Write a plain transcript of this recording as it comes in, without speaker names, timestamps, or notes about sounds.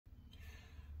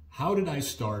How did I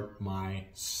start my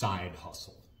side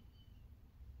hustle?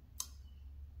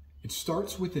 It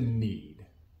starts with a need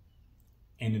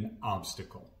and an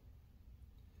obstacle.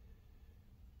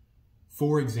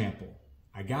 For example,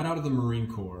 I got out of the Marine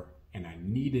Corps and I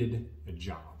needed a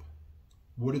job.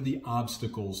 What are the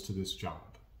obstacles to this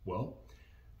job? Well,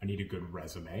 I need a good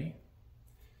resume.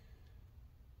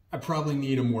 I probably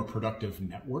need a more productive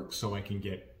network so I can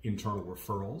get internal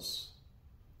referrals.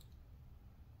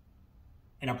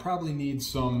 And I probably need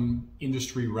some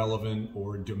industry relevant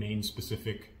or domain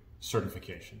specific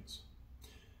certifications.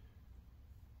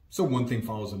 So one thing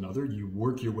follows another. You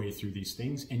work your way through these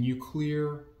things and you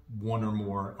clear one or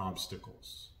more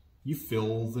obstacles. You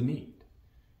fill the need.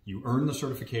 You earn the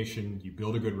certification, you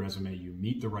build a good resume, you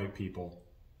meet the right people,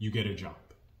 you get a job.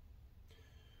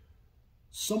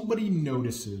 Somebody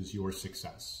notices your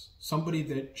success, somebody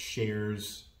that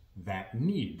shares that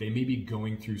need. They may be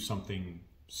going through something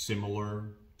similar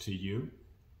to you,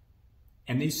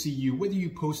 and they see you, whether you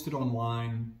post it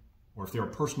online or if they're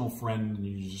a personal friend and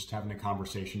you're just having a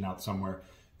conversation out somewhere,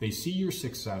 they see your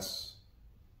success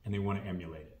and they want to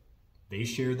emulate it. They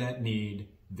share that need,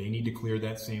 they need to clear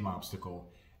that same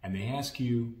obstacle, and they ask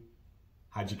you,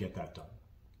 how'd you get that done?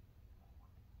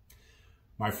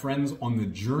 My friends, on the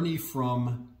journey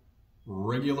from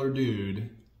regular dude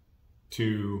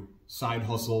to side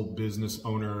hustle, business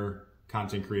owner,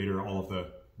 content creator, all of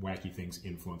the wacky things,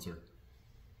 influencer,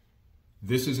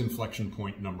 this is inflection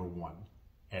point number one,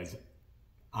 as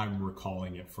I'm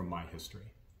recalling it from my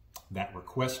history. That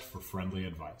request for friendly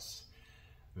advice.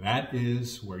 That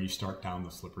is where you start down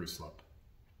the slippery slope.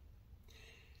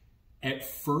 At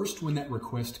first, when that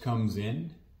request comes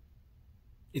in,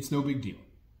 it's no big deal.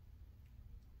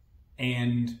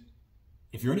 And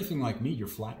if you're anything like me, you're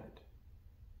flattered.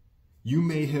 You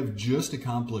may have just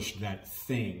accomplished that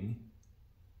thing.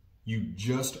 You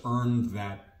just earned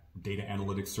that data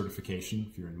analytics certification,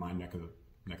 if you're in my neck of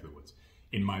the woods,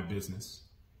 in my business.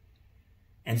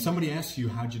 And somebody asks you,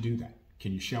 how'd you do that?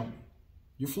 Can you show me?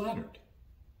 You're flattered.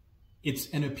 It's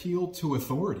an appeal to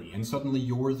authority, and suddenly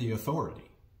you're the authority.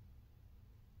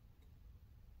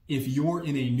 If you're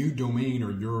in a new domain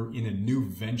or you're in a new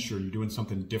venture, you're doing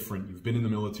something different, you've been in the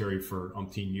military for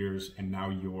umpteen years, and now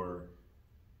you're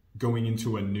going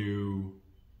into a new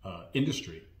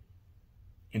industry,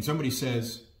 and somebody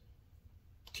says,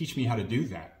 teach me how to do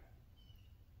that.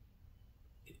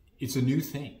 It's a new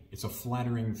thing. It's a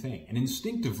flattering thing. And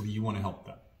instinctively, you want to help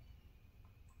them.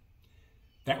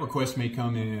 That request may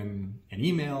come in an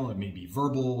email. It may be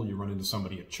verbal. You run into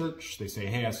somebody at church. They say,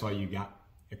 hey, I saw you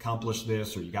accomplished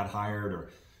this, or you got hired, or,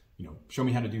 show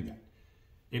me how to do that.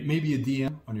 It may be a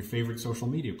DM on your favorite social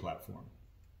media platform.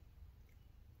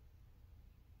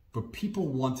 But people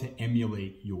want to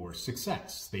emulate your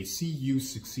success. They see you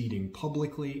succeeding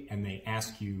publicly and they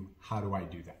ask you, how do I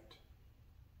do that?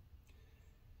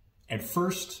 At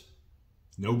first,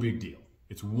 no big deal.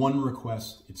 It's one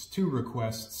request, it's two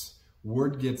requests,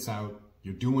 word gets out,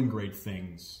 you're doing great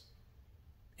things,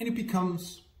 and it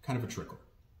becomes kind of a trickle.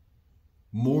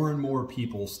 More and more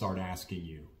people start asking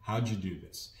you, how'd you do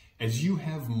this? As you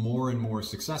have more and more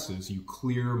successes, you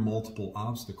clear multiple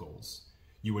obstacles.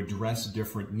 You address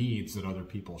different needs that other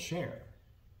people share.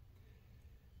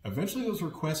 Eventually those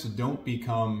requests don't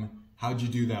become, how'd you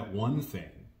do that one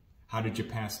thing? How did you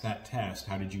pass that test?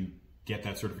 How did you get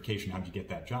that certification? How did you get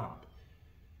that job?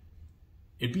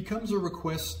 It becomes a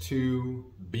request to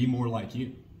be more like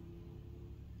you.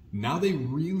 Now they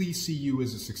really see you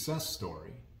as a success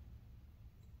story.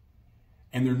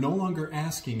 And they're no longer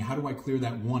asking, how do I clear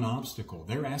that one obstacle?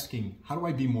 They're asking, how do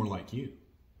I be more like you?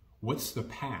 What's the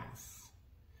path?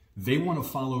 They want to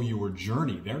follow your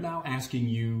journey. They're now asking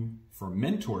you for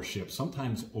mentorship,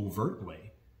 sometimes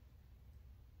overtly.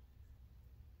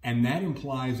 And that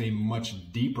implies a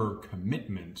much deeper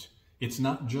commitment. It's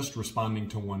not just responding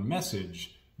to one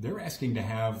message. They're asking to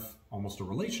have almost a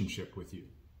relationship with you.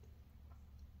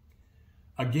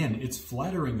 Again, it's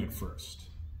flattering at first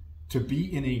to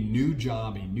be in a new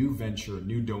job, a new venture, a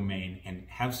new domain, and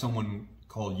have someone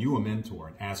call you a mentor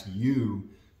and ask you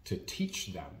to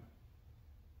teach them.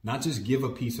 Not just give a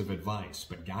piece of advice,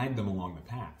 but guide them along the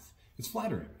path. It's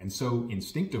flattering. And so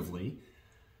instinctively,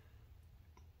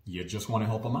 you just want to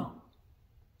help them out.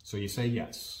 So you say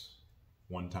yes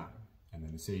one time, and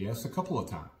then you say yes a couple of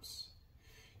times.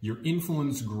 Your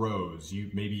influence grows.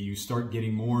 Maybe you start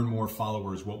getting more and more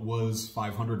followers. What was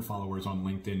 500 followers on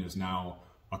LinkedIn is now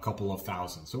a couple of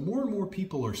thousand. So more and more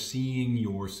people are seeing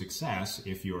your success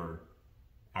if you're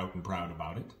out and proud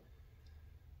about it.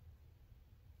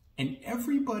 And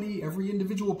every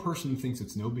individual person thinks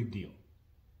it's no big deal.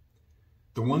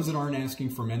 The ones that aren't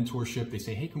asking for mentorship, they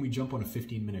say, hey, can we jump on a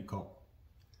 15-minute call?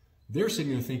 They're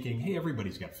sitting there thinking, hey,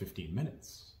 everybody's got 15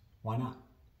 minutes. Why not?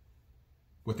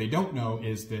 What they don't know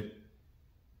is that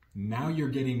now you're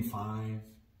getting 5,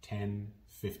 10,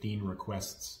 15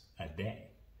 requests a day.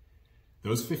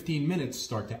 Those 15 minutes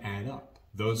start to add up.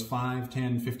 Those 5,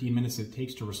 10, 15 minutes it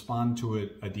takes to respond to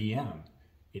a DM,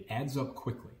 it adds up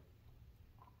quickly.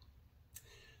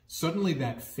 Suddenly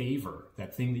that favor,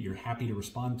 that thing that you're happy to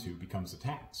respond to, becomes a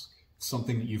task. It's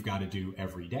something that you've got to do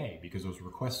every day because those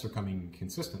requests are coming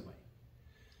consistently.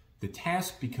 The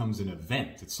task becomes an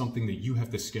event. It's something that you have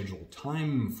to schedule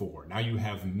time for. Now you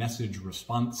have message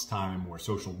response time or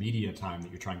social media time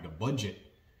that you're trying to budget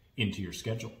into your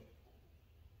schedule.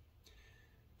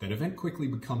 That event quickly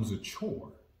becomes a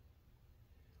chore.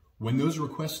 When those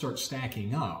requests start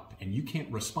stacking up and you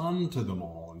can't respond to them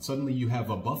all, and suddenly you have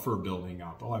a buffer building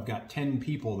up, oh, I've got 10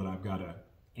 people that I've got to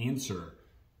answer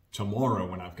tomorrow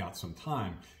when I've got some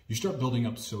time, you start building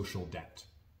up social debt.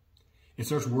 It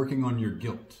starts working on your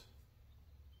guilt.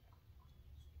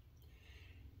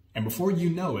 And before you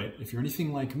know it, if you're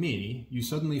anything like me, you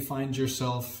suddenly find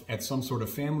yourself at some sort of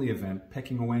family event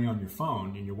pecking away on your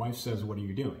phone, and your wife says, what are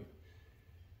you doing?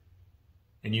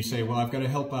 And you say, well, I've got to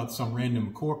help out some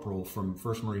random corporal from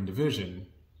 1st Marine Division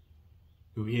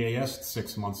who EAS'd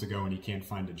 6 months ago and he can't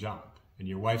find a job. And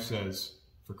your wife says,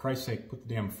 for Christ's sake, put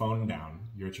the damn phone down.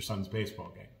 You're at your son's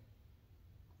baseball game.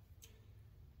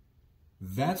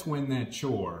 That's when that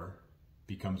chore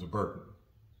becomes a burden.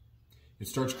 It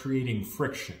starts creating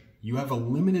friction. You have a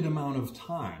limited amount of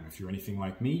time. If you're anything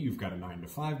like me, you've got a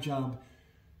 9-to-5 job.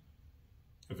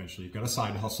 Eventually you've got a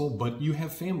side hustle, but you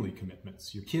have family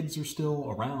commitments. Your kids are still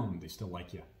around. They still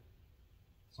like you.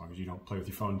 As long as you don't play with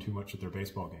your phone too much at their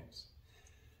baseball games.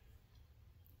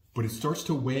 But it starts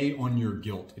to weigh on your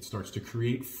guilt. It starts to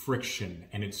create friction,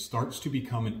 and it starts to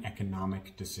become an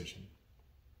economic decision.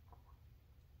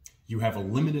 You have a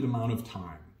limited amount of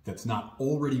time that's not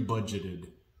already budgeted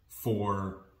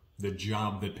for the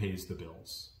job that pays the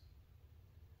bills.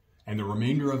 And the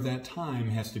remainder of that time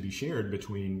has to be shared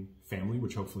between family,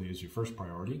 which hopefully is your first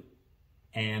priority,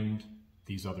 and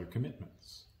these other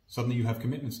commitments. Suddenly you have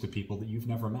commitments to people that you've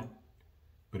never met,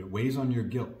 but it weighs on your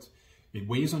guilt. It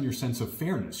weighs on your sense of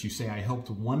fairness. You say, I helped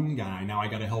one guy, now I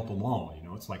got to help them all. You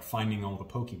know, it's like finding all the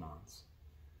Pokemons.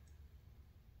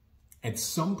 At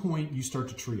some point, you start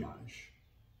to triage.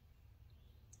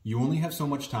 You only have so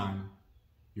much time.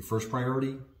 Your first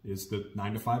priority is the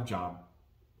 9-to-5 job,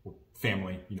 or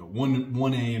family, you know,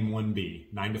 1A and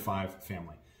 1B, 9-to-5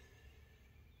 family.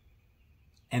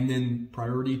 And then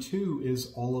priority 2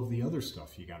 is all of the other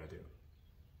stuff you got to do.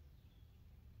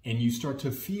 And you start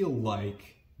to feel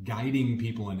like guiding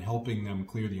people and helping them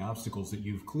clear the obstacles that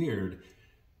you've cleared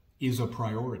is a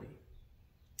priority.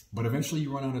 But eventually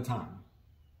you run out of time.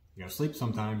 You got to sleep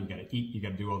sometime, you got to eat, you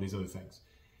got to do all these other things.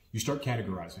 You start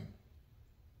categorizing.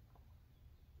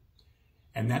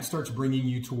 And that starts bringing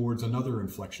you towards another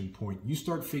inflection point. You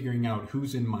start figuring out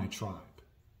who's in my tribe.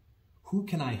 Who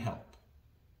can I help?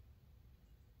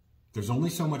 There's only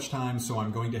so much time, so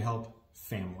I'm going to help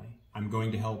family. I'm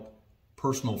going to help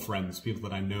personal friends, people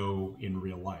that I know in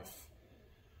real life.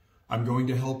 I'm going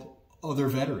to help other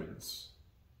veterans.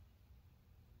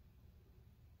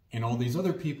 And all these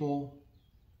other people,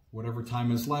 whatever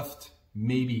time is left,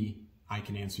 maybe I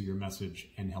can answer your message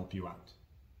and help you out.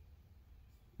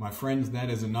 My friends,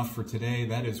 that is enough for today.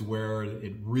 That is where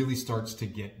it really starts to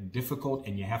get difficult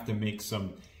and you have to make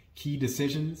some key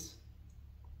decisions.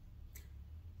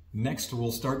 Next,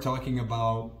 we'll start talking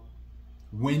about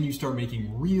when you start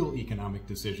making real economic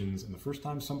decisions and the first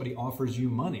time somebody offers you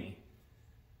money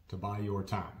to buy your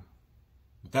time.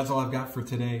 But that's all I've got for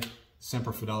today.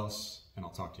 Semper Fidelis, and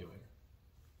I'll talk to you later.